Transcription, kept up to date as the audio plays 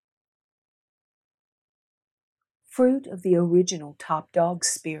Fruit of the Original Top Dog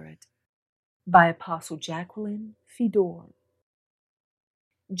Spirit by Apostle Jacqueline Fedor.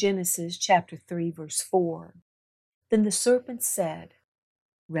 Genesis chapter 3, verse 4. Then the serpent said,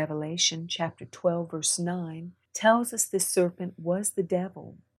 Revelation chapter 12, verse 9 tells us this serpent was the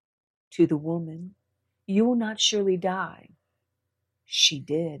devil. To the woman, you will not surely die. She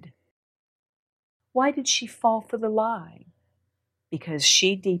did. Why did she fall for the lie? Because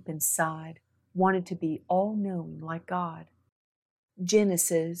she deep inside wanted to be all-knowing like God.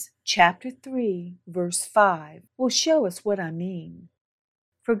 Genesis chapter 3, verse 5 will show us what I mean.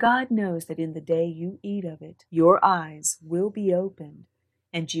 For God knows that in the day you eat of it, your eyes will be opened,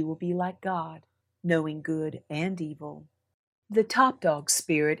 and you will be like God, knowing good and evil. The top dog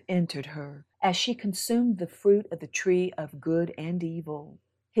spirit entered her as she consumed the fruit of the tree of good and evil,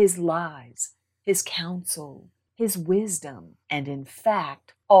 his lies, his counsel, his wisdom, and in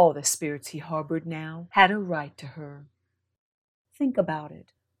fact, all the spirits he harbored now had a right to her. Think about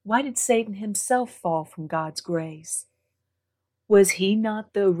it. Why did Satan himself fall from God's grace? Was he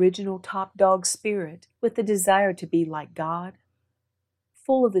not the original top dog spirit with the desire to be like God?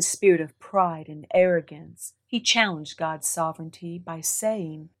 Full of the spirit of pride and arrogance, he challenged God's sovereignty by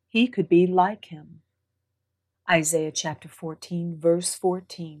saying he could be like him. Isaiah chapter 14, verse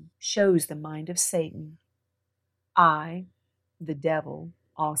 14 shows the mind of Satan. I, the devil,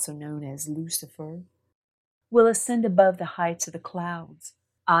 also known as Lucifer, will ascend above the heights of the clouds.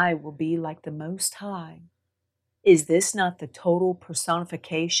 I will be like the Most High. Is this not the total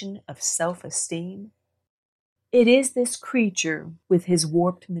personification of self-esteem? It is this creature with his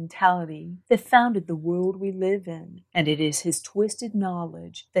warped mentality that founded the world we live in, and it is his twisted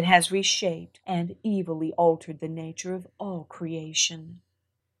knowledge that has reshaped and evilly altered the nature of all creation.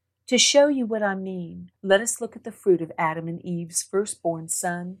 To show you what I mean, let us look at the fruit of Adam and Eve's firstborn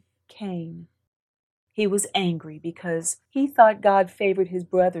son, Cain. He was angry because he thought God favored his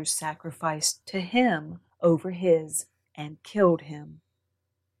brother's sacrifice to him over his and killed him.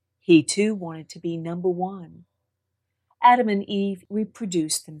 He too wanted to be number one. Adam and Eve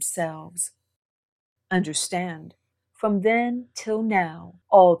reproduced themselves. Understand, from then till now,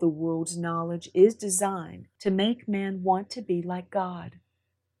 all the world's knowledge is designed to make man want to be like God.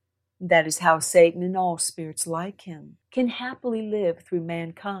 That is how Satan and all spirits like him can happily live through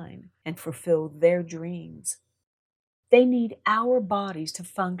mankind and fulfill their dreams. They need our bodies to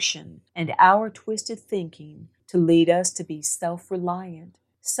function and our twisted thinking to lead us to be self-reliant,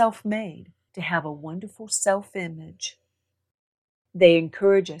 self-made, to have a wonderful self-image. They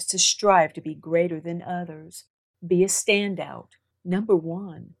encourage us to strive to be greater than others, be a standout, number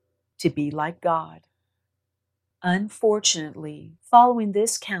one, to be like God. Unfortunately, following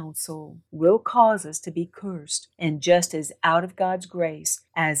this counsel will cause us to be cursed and just as out of God's grace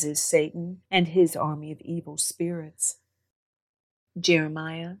as is Satan and his army of evil spirits.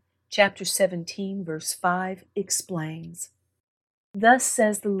 Jeremiah chapter 17, verse 5 explains, Thus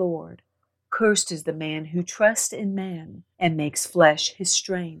says the Lord, Cursed is the man who trusts in man and makes flesh his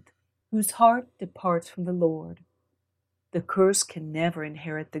strength, whose heart departs from the Lord. The curse can never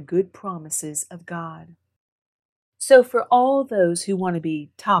inherit the good promises of God. So for all those who want to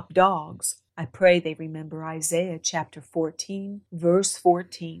be top dogs, I pray they remember Isaiah chapter 14, verse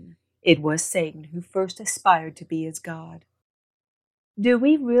 14. It was Satan who first aspired to be as God. Do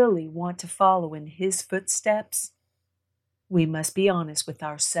we really want to follow in his footsteps? We must be honest with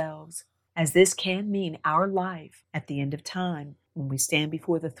ourselves, as this can mean our life at the end of time when we stand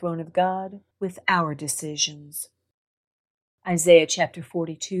before the throne of God with our decisions. Isaiah chapter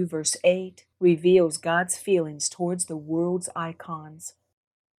 42, verse 8 reveals God's feelings towards the world's icons.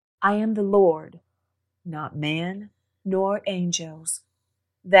 I am the Lord, not man nor angels.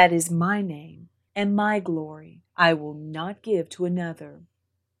 That is my name, and my glory I will not give to another.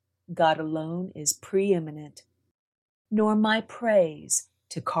 God alone is preeminent, nor my praise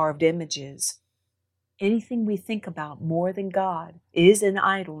to carved images. Anything we think about more than God is an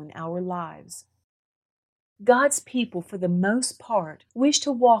idol in our lives. God's people, for the most part, wish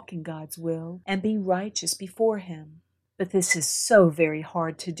to walk in God's will and be righteous before Him. But this is so very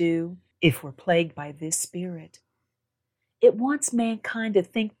hard to do if we're plagued by this spirit. It wants mankind to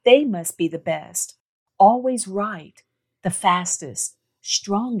think they must be the best, always right, the fastest,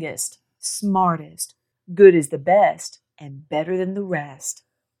 strongest, smartest, good as the best, and better than the rest.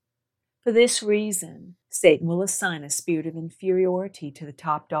 For this reason, Satan will assign a spirit of inferiority to the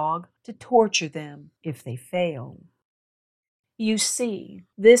top dog to torture them if they fail. You see,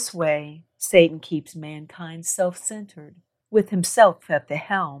 this way, Satan keeps mankind self-centered, with himself at the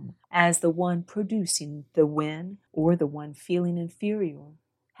helm as the one producing the win or the one feeling inferior,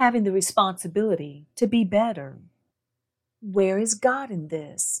 having the responsibility to be better. Where is God in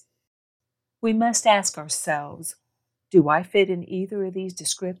this? We must ask ourselves, do I fit in either of these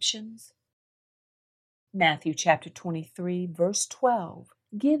descriptions? Matthew chapter 23, verse 12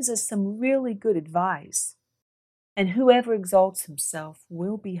 gives us some really good advice. And whoever exalts himself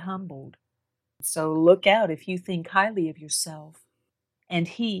will be humbled. So look out if you think highly of yourself. And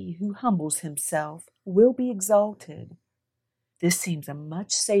he who humbles himself will be exalted. This seems a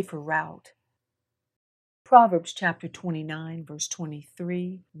much safer route. Proverbs chapter 29, verse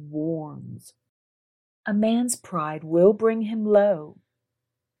 23 warns, a man's pride will bring him low.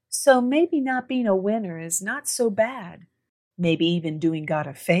 So maybe not being a winner is not so bad. Maybe even doing God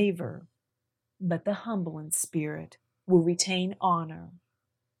a favor. But the humble in spirit will retain honor.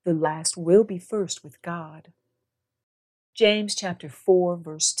 The last will be first with God. James chapter 4,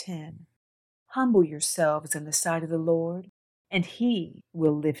 verse 10. Humble yourselves in the sight of the Lord, and he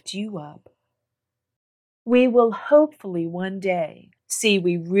will lift you up. We will hopefully one day see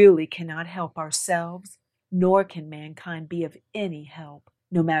we really cannot help ourselves, nor can mankind be of any help,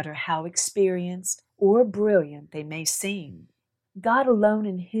 no matter how experienced or brilliant they may seem. God alone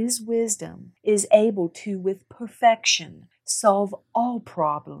in his wisdom is able to, with perfection, solve all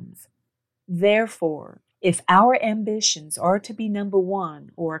problems. Therefore, if our ambitions are to be number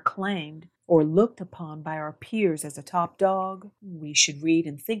one or acclaimed or looked upon by our peers as a top dog, we should read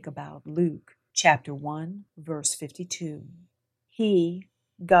and think about Luke chapter 1, verse 52. He,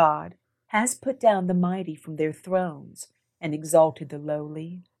 God, has put down the mighty from their thrones and exalted the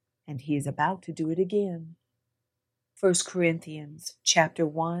lowly, and he is about to do it again. 1 Corinthians chapter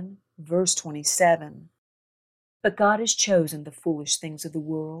 1, verse 27. But God has chosen the foolish things of the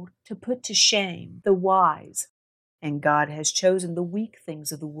world to put to shame the wise, and God has chosen the weak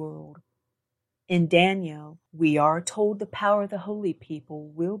things of the world. In Daniel, we are told the power of the holy people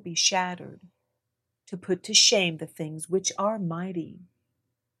will be shattered, to put to shame the things which are mighty.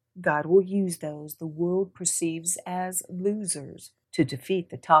 God will use those the world perceives as losers to defeat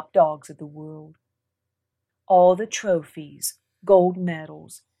the top dogs of the world. All the trophies, gold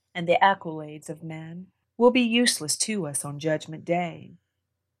medals, and the accolades of men will be useless to us on Judgment Day.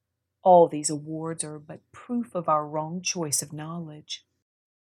 All these awards are but proof of our wrong choice of knowledge.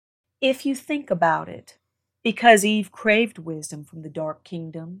 If you think about it, because Eve craved wisdom from the dark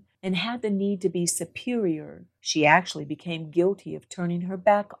kingdom and had the need to be superior, she actually became guilty of turning her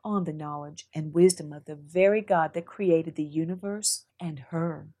back on the knowledge and wisdom of the very God that created the universe and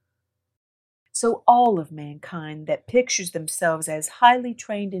her. So all of mankind that pictures themselves as highly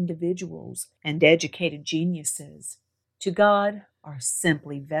trained individuals and educated geniuses, to God are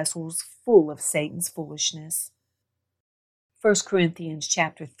simply vessels full of Satan's foolishness. 1 Corinthians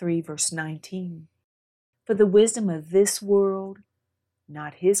chapter 3, verse 19. For the wisdom of this world,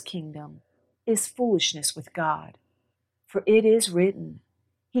 not his kingdom, is foolishness with God. For it is written,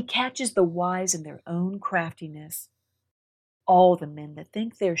 he catches the wise in their own craftiness. All the men that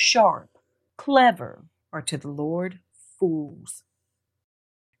think they're sharp, clever, are to the Lord fools.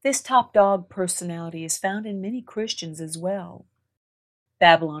 This top dog personality is found in many Christians as well.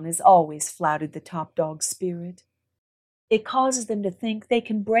 Babylon has always flouted the top dog spirit. It causes them to think they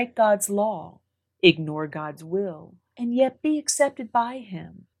can break God's law, ignore God's will, and yet be accepted by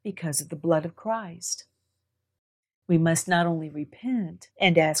him because of the blood of Christ. We must not only repent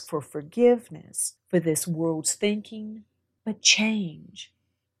and ask for forgiveness for this world's thinking, but change.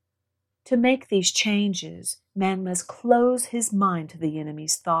 To make these changes, man must close his mind to the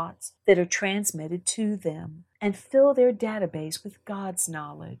enemy's thoughts that are transmitted to them and fill their database with God's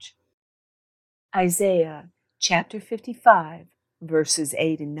knowledge. Isaiah chapter 55, verses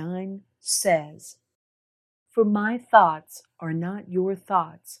 8 and 9 says, For my thoughts are not your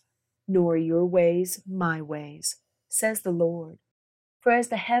thoughts, nor your ways my ways, says the Lord. For as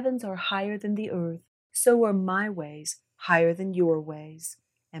the heavens are higher than the earth, so are my ways higher than your ways,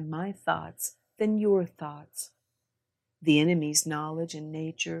 and my thoughts than your thoughts. The enemy's knowledge and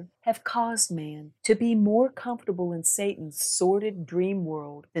nature have caused man to be more comfortable in Satan's sordid dream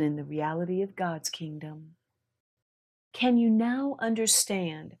world than in the reality of God's kingdom. Can you now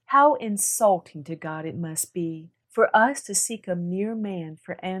understand how insulting to God it must be for us to seek a mere man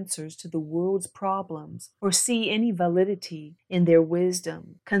for answers to the world's problems or see any validity in their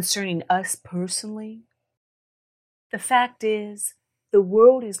wisdom concerning us personally? The fact is, the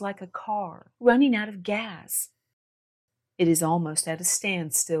world is like a car running out of gas. It is almost at a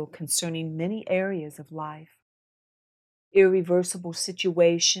standstill concerning many areas of life. Irreversible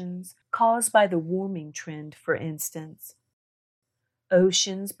situations caused by the warming trend, for instance.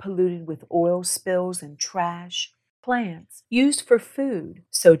 Oceans polluted with oil spills and trash, Plants used for food,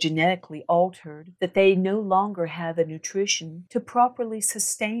 so genetically altered that they no longer have the nutrition to properly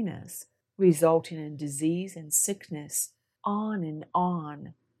sustain us, resulting in disease and sickness, on and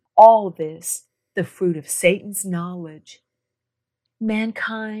on. All this, the fruit of Satan's knowledge.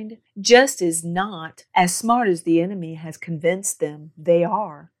 Mankind just is not as smart as the enemy has convinced them they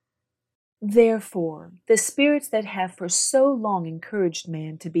are. Therefore, the spirits that have for so long encouraged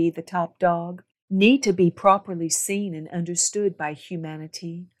man to be the top dog need to be properly seen and understood by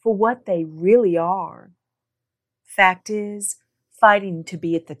humanity for what they really are. Fact is, fighting to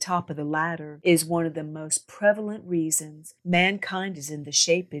be at the top of the ladder is one of the most prevalent reasons mankind is in the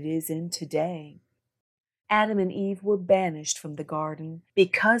shape it is in today. Adam and Eve were banished from the garden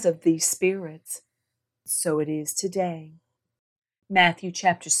because of these spirits. So it is today. Matthew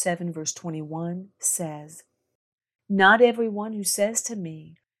chapter 7 verse 21 says, "Not everyone who says to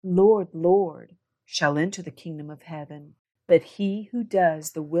me, 'Lord, Lord,' shall enter the kingdom of heaven, but he who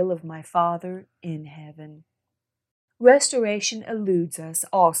does the will of my Father in heaven." Restoration eludes us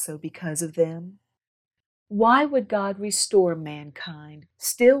also because of them. Why would God restore mankind,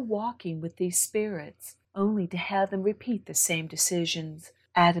 still walking with these spirits, only to have them repeat the same decisions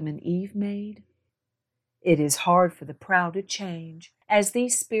Adam and Eve made? It is hard for the proud to change, as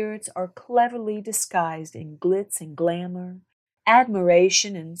these spirits are cleverly disguised in glitz and glamour,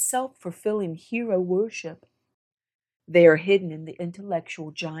 admiration and self-fulfilling hero worship. They are hidden in the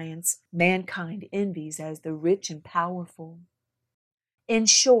intellectual giants mankind envies as the rich and powerful. In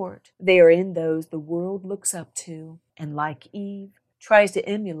short, they are in those the world looks up to, and like Eve, tries to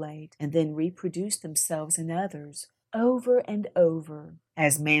emulate and then reproduce themselves in others over and over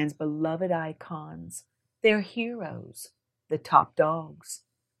as man's beloved icons, their heroes, the top dogs.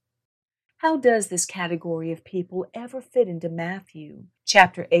 How does this category of people ever fit into Matthew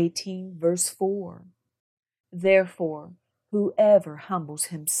chapter 18, verse 4? Therefore, whoever humbles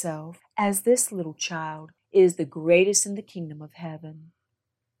himself as this little child is the greatest in the kingdom of heaven.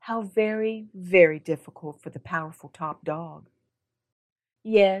 How very, very difficult for the powerful top dog.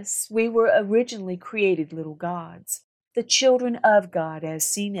 Yes, we were originally created little gods, the children of God as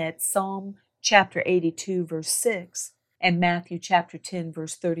seen at Psalm chapter 82 verse 6 and Matthew chapter 10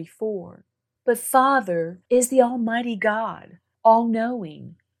 verse 34. But Father is the Almighty God,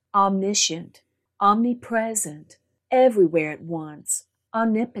 all-knowing, omniscient, omnipresent, everywhere at once,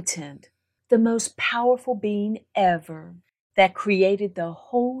 omnipotent, the most powerful being ever, that created the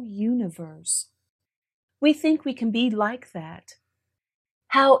whole universe. We think we can be like that.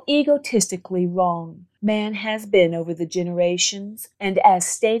 How egotistically wrong man has been over the generations, and as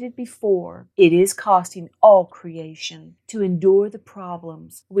stated before, it is costing all creation to endure the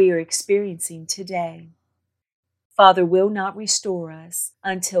problems we are experiencing today. Father will not restore us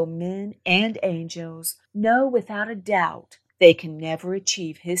until men and angels know without a doubt they can never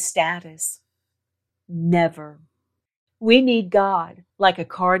achieve his status. Never. We need God like a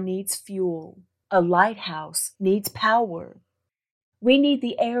car needs fuel, a lighthouse needs power. We need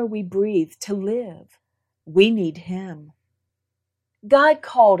the air we breathe to live. We need Him. God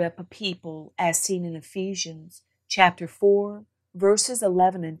called up a people, as seen in Ephesians chapter 4, verses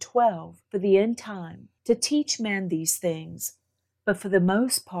 11 and 12, for the end time, to teach men these things, but for the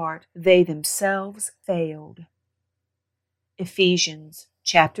most part, they themselves failed. Ephesians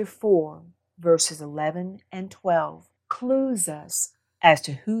chapter 4, verses 11 and 12, clues us as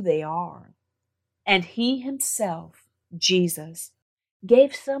to who they are. And He Himself, Jesus,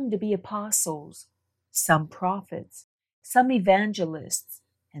 gave some to be apostles, some prophets, some evangelists,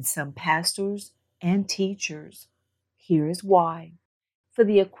 and some pastors and teachers. Here is why: for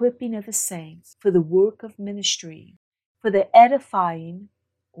the equipping of the saints, for the work of ministry, for the edifying,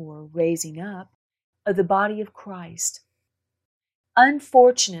 or raising up, of the body of Christ.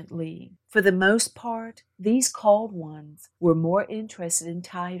 Unfortunately, for the most part, these called ones were more interested in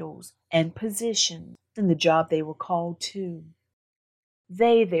titles and positions than the job they were called to.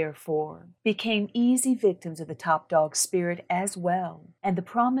 They, therefore, became easy victims of the top dog spirit as well, and the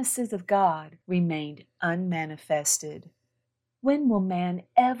promises of God remained unmanifested. When will man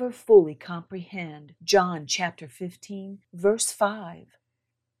ever fully comprehend John chapter 15, verse 5?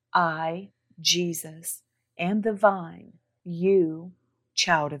 I, Jesus, am the vine. You,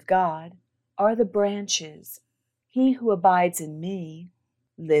 child of God, are the branches. He who abides in me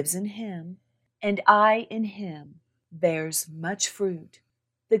lives in him, and I in him bears much fruit,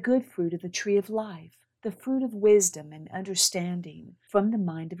 the good fruit of the tree of life, the fruit of wisdom and understanding from the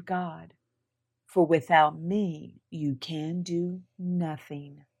mind of God. For without me you can do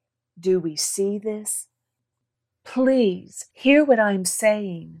nothing. Do we see this? Please hear what I am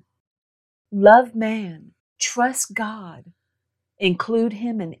saying. Love man, Trust God. Include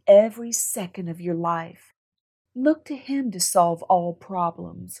Him in every second of your life. Look to Him to solve all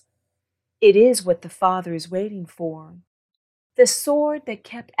problems. It is what the Father is waiting for. The sword that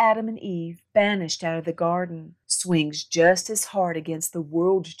kept Adam and Eve banished out of the garden swings just as hard against the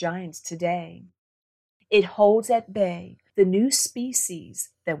world's giants today. It holds at bay the new species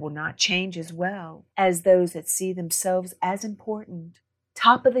that will not change as well as those that see themselves as important.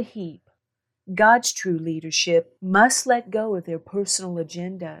 Top of the heap, God's true leadership must let go of their personal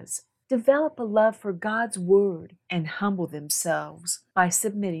agendas, develop a love for God's Word, and humble themselves by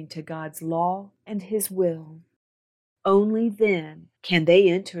submitting to God's law and His will. Only then can they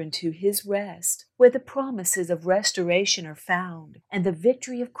enter into His rest, where the promises of restoration are found, and the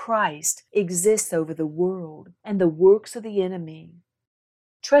victory of Christ exists over the world and the works of the enemy.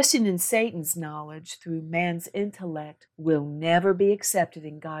 Trusting in Satan's knowledge through man's intellect will never be accepted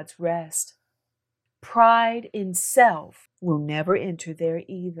in God's rest. Pride in self will never enter there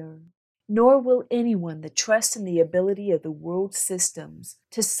either, nor will anyone that trusts in the ability of the world's systems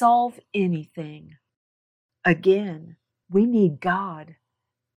to solve anything. Again, we need God.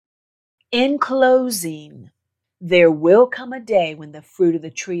 In closing, there will come a day when the fruit of the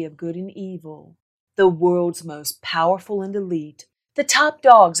tree of good and evil, the world's most powerful and elite, the top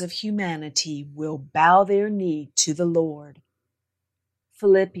dogs of humanity, will bow their knee to the Lord.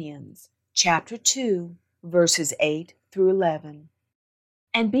 Philippians chapter 2, verses 8 through 11.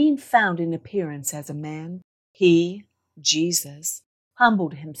 And being found in appearance as a man, he, Jesus,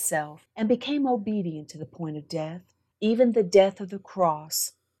 humbled himself and became obedient to the point of death, even the death of the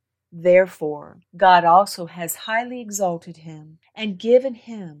cross. Therefore, God also has highly exalted him and given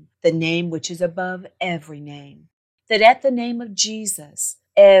him the name which is above every name, that at the name of Jesus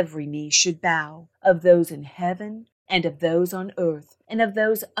every knee should bow, of those in heaven and of those on earth and of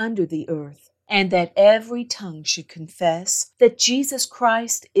those under the earth, and that every tongue should confess that Jesus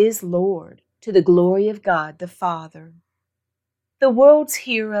Christ is Lord, to the glory of God the Father. The world's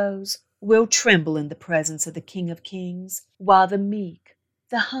heroes will tremble in the presence of the King of Kings, while the meek,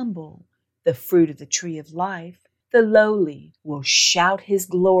 the humble, the fruit of the tree of life, the lowly will shout His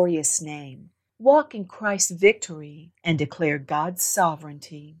glorious name, walk in Christ's victory, and declare God's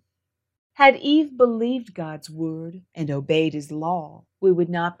sovereignty. Had Eve believed God's word and obeyed His law, we would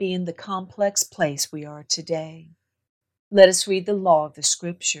not be in the complex place we are today. Let us read the law of the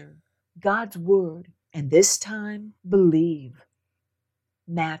Scripture, God's word, and this time believe.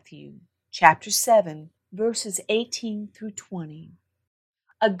 Matthew chapter 7, verses 18 through 20.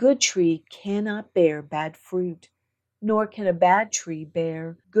 A good tree cannot bear bad fruit, nor can a bad tree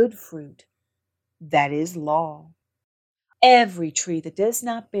bear good fruit. That is law. Every tree that does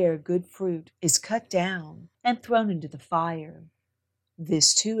not bear good fruit is cut down and thrown into the fire.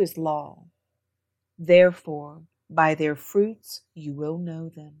 This too is law. Therefore, by their fruits you will know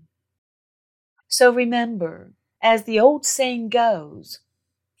them. So remember, as the old saying goes,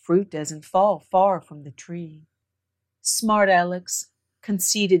 fruit doesn't fall far from the tree. Smart alecks,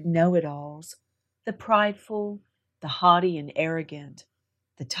 conceited know-it-alls, the prideful, the haughty and arrogant,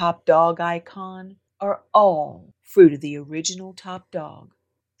 the top dog icon are all fruit of the original top dog,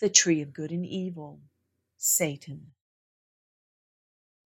 the tree of good and evil, Satan.